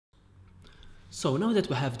So now that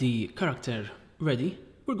we have the character ready,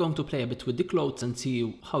 we're going to play a bit with the clothes and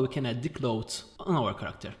see how we can add the clothes on our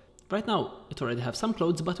character. Right now, it already has some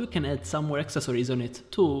clothes, but we can add some more accessories on it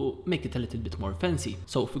to make it a little bit more fancy.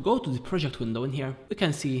 So if we go to the project window in here, we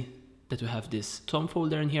can see that we have this Tom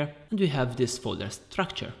folder in here, and we have this folder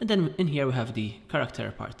structure. And then in here we have the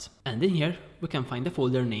character part. And in here, we can find a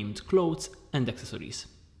folder named clothes and accessories.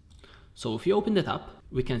 So if you open that up,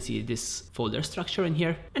 we can see this folder structure in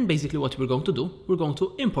here. And basically what we're going to do, we're going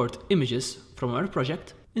to import images from our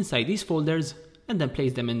project inside these folders and then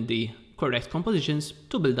place them in the correct compositions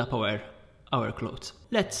to build up our clothes.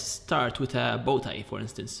 Let's start with a bow tie, for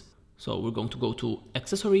instance. So we're going to go to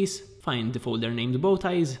accessories, find the folder named bow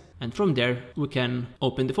ties, and from there we can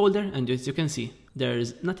open the folder, and as you can see,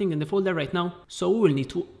 there's nothing in the folder right now, so we will need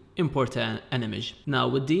to import an image. Now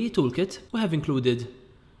with the toolkit, we have included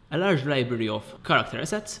a large library of character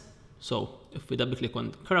assets. So if we double click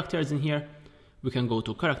on characters in here, we can go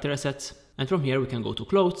to character assets, and from here we can go to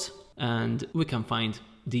clothes, and we can find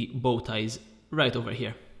the bow ties right over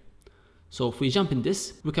here. So if we jump in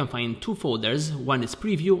this, we can find two folders, one is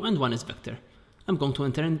preview and one is vector. I'm going to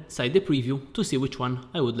enter inside the preview to see which one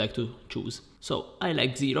I would like to choose. So I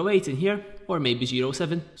like 08 in here, or maybe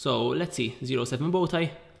 07. So let's see, 07 bow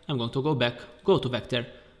tie. I'm going to go back, go to vector,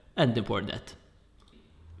 and import that.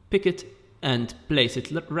 Pick it and place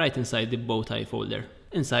it right inside the bow tie folder,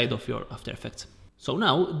 inside of your After Effects. So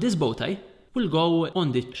now this bow tie will go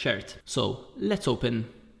on the shirt. So let's open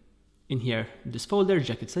in here this folder,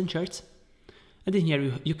 jackets and shirts. And in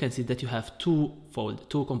here you can see that you have two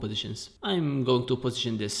compositions. I'm going to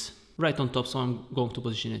position this right on top, so I'm going to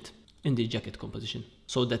position it in the jacket composition,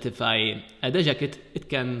 so that if I add a jacket, it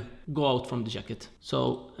can go out from the jacket.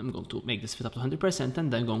 So I'm going to make this fit up to 100%,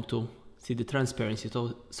 and I'm going to see the transparency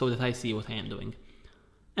so that I see what I am doing.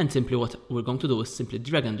 And simply what we're going to do is simply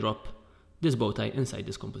drag and drop this bow tie inside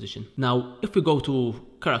this composition. Now, if we go to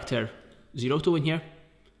character 02 in here,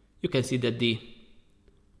 you can see that the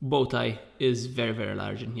bow tie is very, very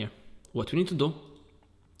large in here. What we need to do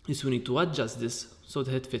is we need to adjust this so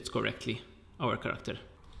that it fits correctly our character.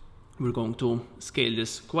 We're going to scale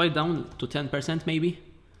this quite down to 10% maybe,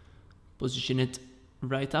 position it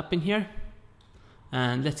right up in here,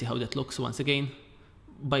 and let's see how that looks once again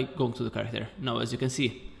by going to the character. Now as you can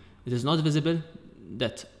see, it is not visible.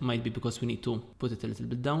 That might be because we need to put it a little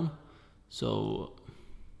bit down. So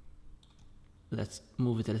let's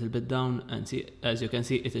move it a little bit down, and see, as you can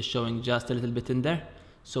see, it is showing just a little bit in there.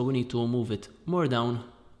 So we need to move it more down,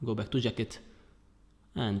 go back to jacket,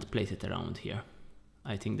 and place it around here.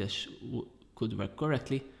 I think this could work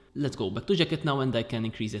correctly. Let's go back to jacket now, and I can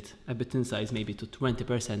increase it a bit in size, maybe to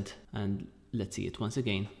 20%, and let's see it once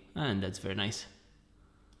again, and that's very nice.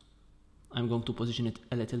 I'm going to position it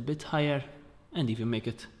a little bit higher, and even make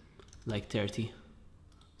it like 30,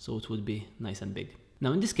 so it would be nice and big.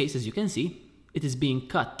 Now in this case, as you can see, it is being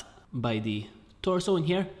cut by the torso in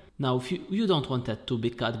here. Now if you don't want that to be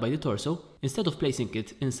cut by the torso, instead of placing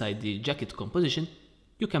it inside the jacket composition,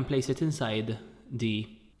 you can place it inside the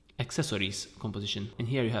accessories composition. In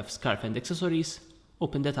here you have scarf and accessories,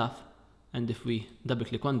 open that up, and if we double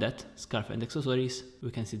click on that, scarf and accessories,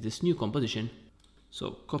 we can see this new composition.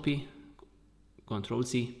 So copy, Ctrl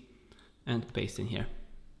C, and paste in here.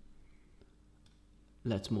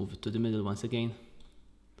 Let's move it to the middle once again,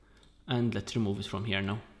 and let's remove it from here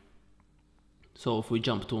now. So if we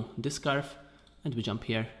jump to this scarf and we jump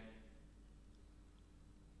here,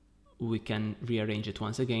 we can rearrange it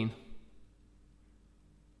once again.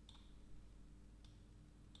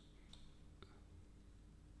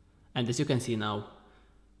 And as you can see now,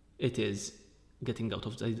 it is getting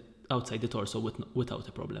outside the torso without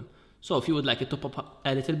a problem. So if you would like it to pop up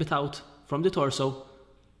a little bit out from the torso,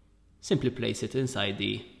 simply place it inside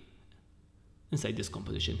this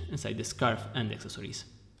composition, inside the scarf and accessories.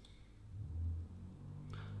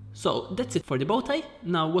 So that's it for the bow tie.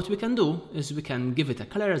 Now what we can do is we can give it a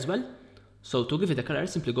color as well. So to give it a color,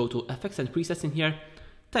 simply go to effects and presets in here,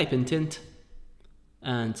 type in tint,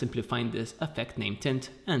 and simply find this effect named tint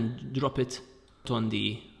and drop it on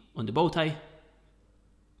the bow tie.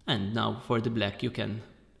 And now for the black, you can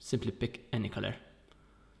simply pick any color.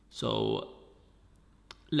 So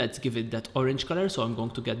let's give it that orange color. So I'm going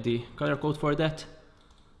to get the color code for that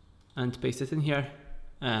and paste it in here.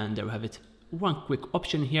 And there we have it. One quick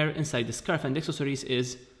option here inside the scarf and accessories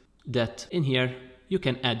is that in here you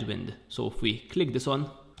can add wind. So if we click this on,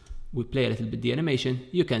 we play a little bit the animation,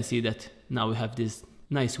 you can see that now we have this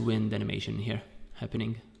nice wind animation here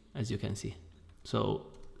happening, as you can see. So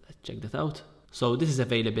let's check that out. So this is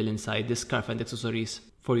available inside this scarf and accessories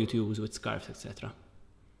for you to use with scarves, etc.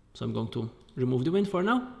 So I'm going to remove the wind for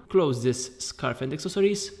now, close this scarf and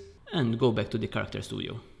accessories, and go back to the Character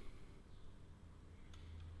Studio.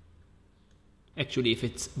 Actually, if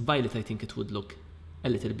it's violet, I think it would look a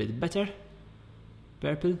little bit better.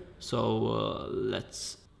 Purple. So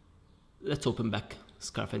let's open back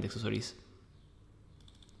scarf and accessories.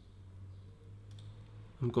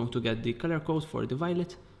 I'm going to get the color code for the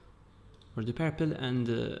violet or the purple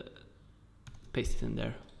and paste it in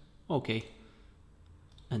there. Okay.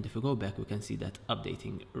 And if we go back, we can see that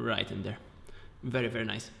updating right in there. Very, very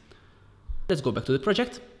nice. Let's go back to the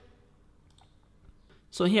project.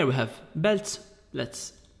 So here we have belts.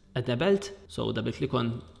 Let's add a belt. So double click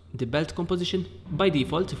on the belt composition. By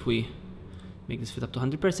default, if we make this fit up to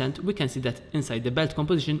 100%, we can see that inside the belt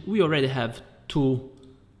composition, we already have two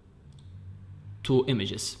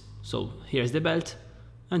images. So here's the belt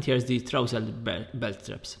and here's the trouser belt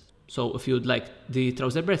straps. So if you'd like the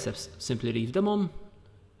trouser belt straps, simply leave them on.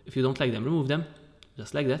 If you don't like them, remove them,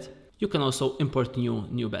 just like that. You can also import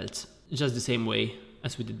new belts, just the same way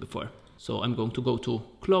as we did before. So I'm going to go to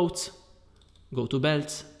clothes, go to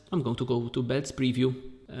belts. I'm going to go to belts preview.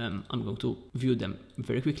 I'm going to view them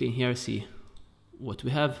very quickly in here, see what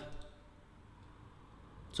we have.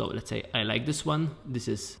 So let's say I like this one. This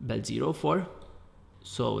is belt 04.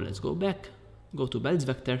 So let's go back, go to belts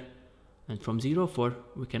vector, and from 04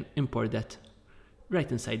 we can import that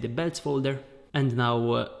right inside the belts folder. And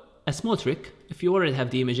now a small trick, if you already have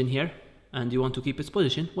the image in here and you want to keep its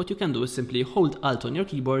position, what you can do is simply hold Alt on your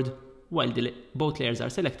keyboard while both layers are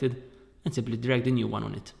selected and simply drag the new one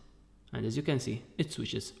on it. And as you can see, it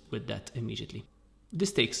switches with that immediately.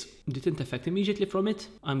 This takes the tint effect immediately from it.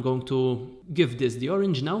 I'm going to give this the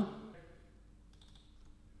orange now.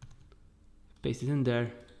 Paste it in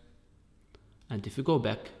there. And if we go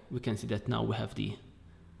back, we can see that now we have the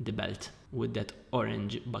belt with that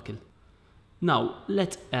orange buckle. Now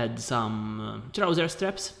let's add some trouser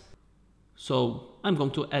straps. So I'm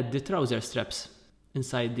going to add the trouser straps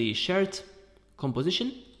inside the shirt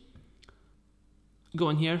composition. Go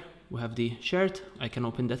in here, we have the shirt. I can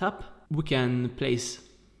open that up. We can place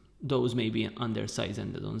those maybe under size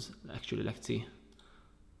and add-ons. Actually, let's see.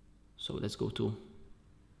 So let's go to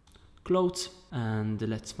clothes and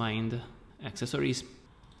let's find accessories.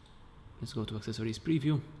 Let's go to accessories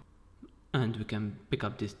preview and we can pick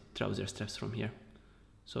up these trouser straps from here.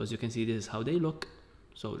 So as you can see, this is how they look.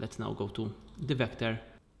 So let's now go to the vector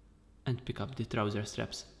and pick up the trouser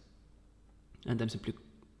straps. And I'm simply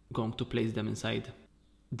going to place them inside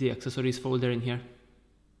the accessories folder in here.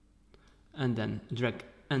 And then drag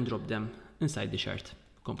and drop them inside the shirt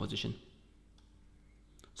composition.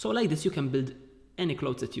 So like this, you can build any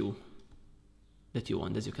clothes that you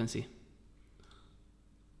want, as you can see.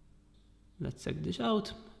 Let's check this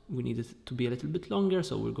out. We need it to be a little bit longer,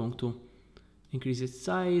 so we're going to increase its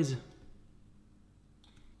size.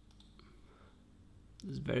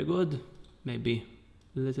 It's very good. Maybe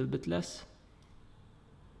a little bit less.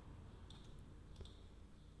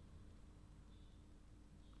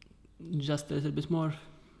 Just a little bit more.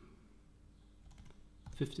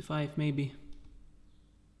 55 maybe.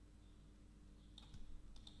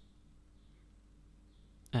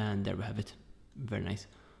 And there we have it. Very nice.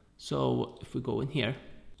 So if we go in here,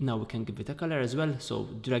 now we can give it a color as well. So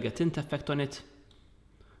drag a tint effect on it.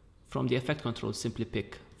 From the effect control, simply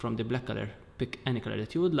pick from the black color, pick any color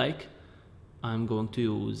that you would like. I'm going to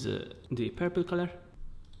use the purple color.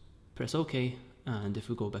 Press OK. And if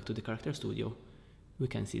we go back to the Character Studio, we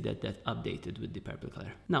can see that updated with the purple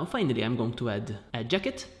color. Now finally, I'm going to add a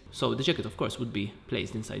jacket. So the jacket, of course, would be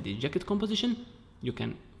placed inside the jacket composition. You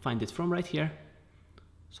can find it from right here.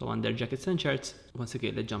 So under jackets and shirts, once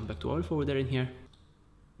again, let's jump back to our folder in here.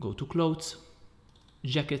 Go to clothes,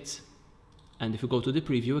 jackets, and if you go to the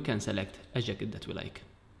preview, we can select a jacket that we like.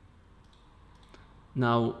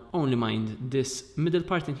 Now, only mind this middle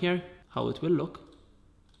part in here, how it will look.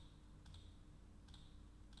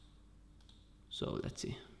 So let's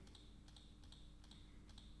see.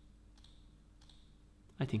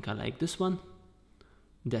 I think I like this one.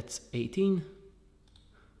 That's 18.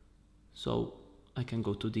 So I can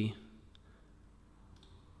go to the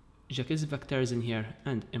jackets vectors in here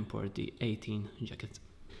and import the 18 jacket.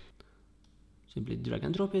 Simply drag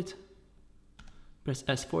and drop it. Press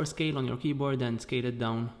S for scale on your keyboard and scale it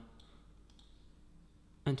down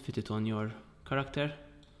and fit it on your character.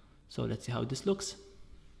 So let's see how this looks.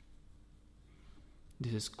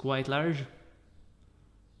 This is quite large.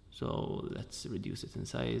 So let's reduce it in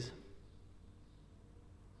size.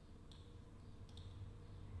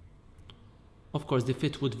 Of course, the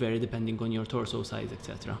fit would vary depending on your torso size,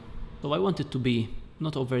 etc. So I want it to be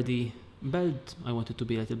not over the belt, I want it to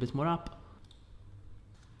be a little bit more up.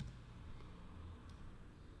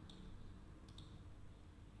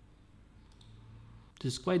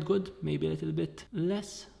 This is quite good, maybe a little bit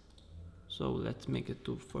less. So let's make it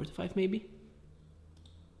to 45 maybe.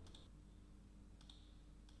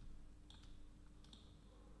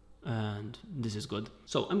 And this is good.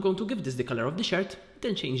 So I'm going to give this the color of the shirt,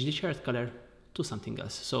 then change the shirt color to something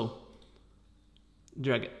else. So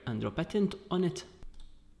drag and drop a tint on it,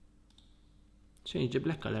 change the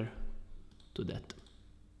black color to that.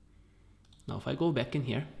 Now if I go back in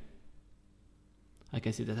here, I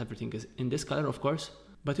can see that everything is in this color, of course,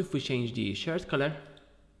 but if we change the shirt color,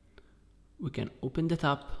 we can open the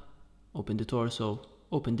top, open the torso,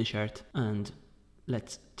 open the shirt, and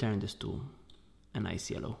let's turn this to a nice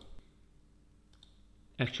yellow.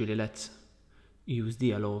 Actually, let's use the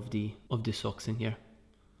yellow of the socks in here,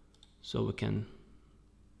 so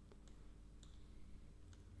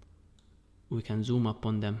we can zoom up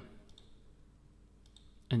on them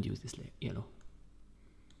and use this yellow.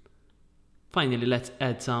 Finally, let's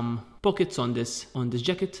add some pockets on this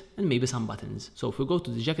jacket and maybe some buttons. So if we go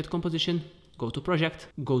to the jacket composition, go to project,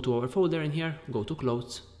 go to our folder in here, go to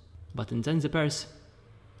clothes, buttons and zippers,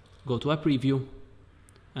 go to a preview,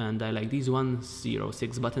 and I like these ones,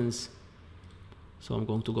 06 buttons. So I'm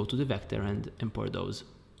going to go to the vector and import those.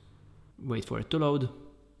 Wait for it to load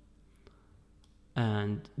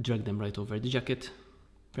and drag them right over the jacket.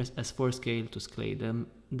 Press S4 scale to scale them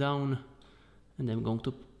down, and I'm going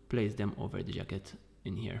to place them over the jacket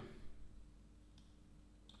in here.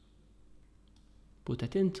 Put a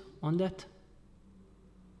tint on that,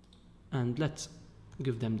 and let's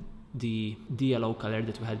give them the yellow color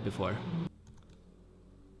that we had before.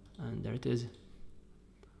 And there it is.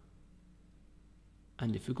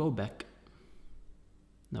 And if we go back,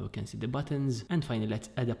 now we can see the buttons, and finally let's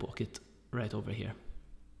add a pocket right over here.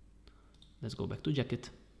 Let's go back to jacket.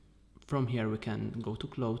 From here we can go to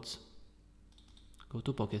clothes, go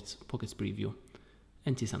to pockets, pockets preview,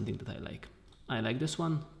 and see something that I like. I like this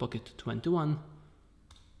one, pocket 21.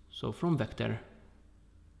 So from vector,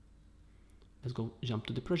 let's go jump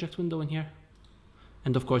to the project window in here.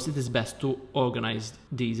 And of course it is best to organize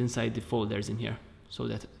these inside the folders in here so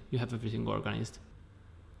that you have everything organized.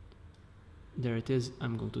 There it is.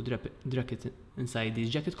 I'm going to drag it inside this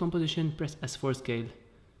jacket composition, press S4 scale,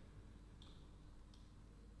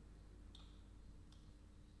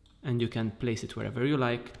 and you can place it wherever you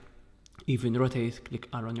like, even rotate, click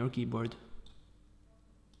R on your keyboard.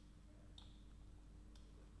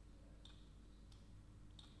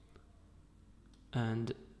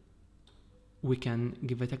 And we can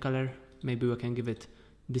give it a color. Maybe we can give it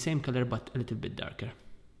the same color but a little bit darker.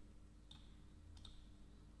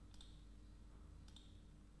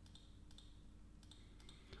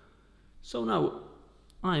 So now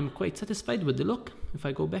I'm quite satisfied with the look. If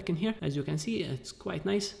I go back in here, as you can see, it's quite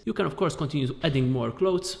nice. You can of course continue adding more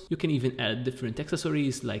clothes. You can even add different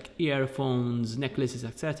accessories like earphones, necklaces,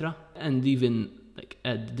 etc. And even like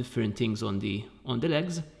add different things on the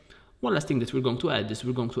legs. One last thing that we're going to add is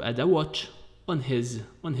we're going to add a watch on his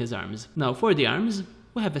arms. Now for the arms,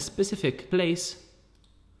 we have a specific place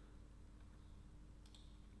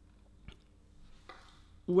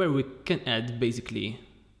where we can add basically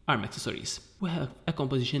arm accessories. We have a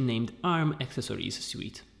composition named Arm Accessories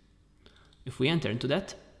Suite. If we enter into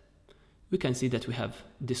that, we can see that we have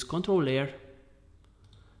this control layer,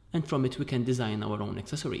 and from it we can design our own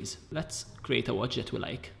accessories. Let's create a watch that we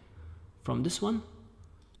like from this one.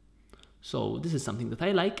 So this is something that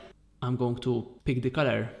I like. I'm going to pick the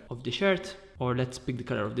color of the shirt, or let's pick the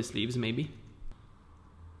color of the sleeves maybe.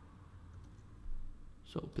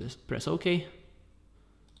 So press OK,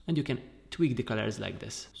 and you can tweak the colors like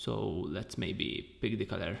this. So let's maybe pick the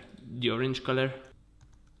color, the orange color,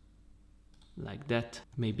 like that.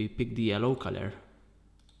 Maybe pick the yellow color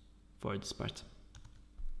for this part.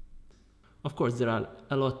 Of course, there are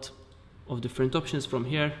a lot of different options from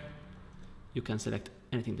here. You can select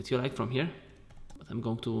anything that you like from here, but I'm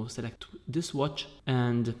going to select this watch,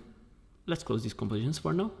 and let's close these compositions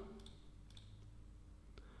for now.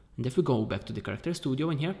 And if we go back to the Character Studio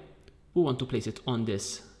in here, we want to place it on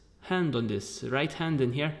this hand, on this right hand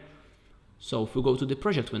in here. So if we go to the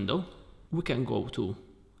project window, we can go to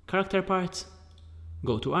character parts,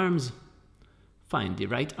 go to arms, find the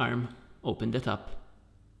right arm, open that up,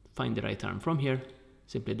 find the right arm from here,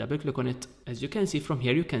 simply double click on it. As you can see from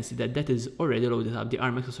here, you can see that that is already loaded up, the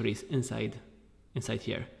arm accessories inside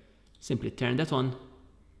here. Simply turn that on,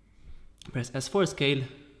 press S4 scale.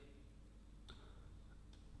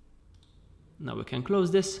 Now we can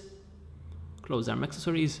close this, close arm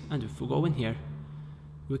accessories, and if we go in here,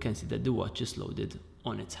 we can see that the watch is loaded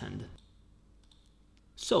on its hand.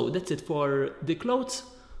 So that's it for the clothes.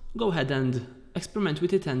 Go ahead and experiment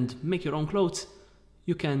with it and make your own clothes.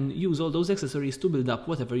 you can use all those accessories to build up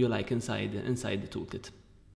whatever you like inside the toolkit.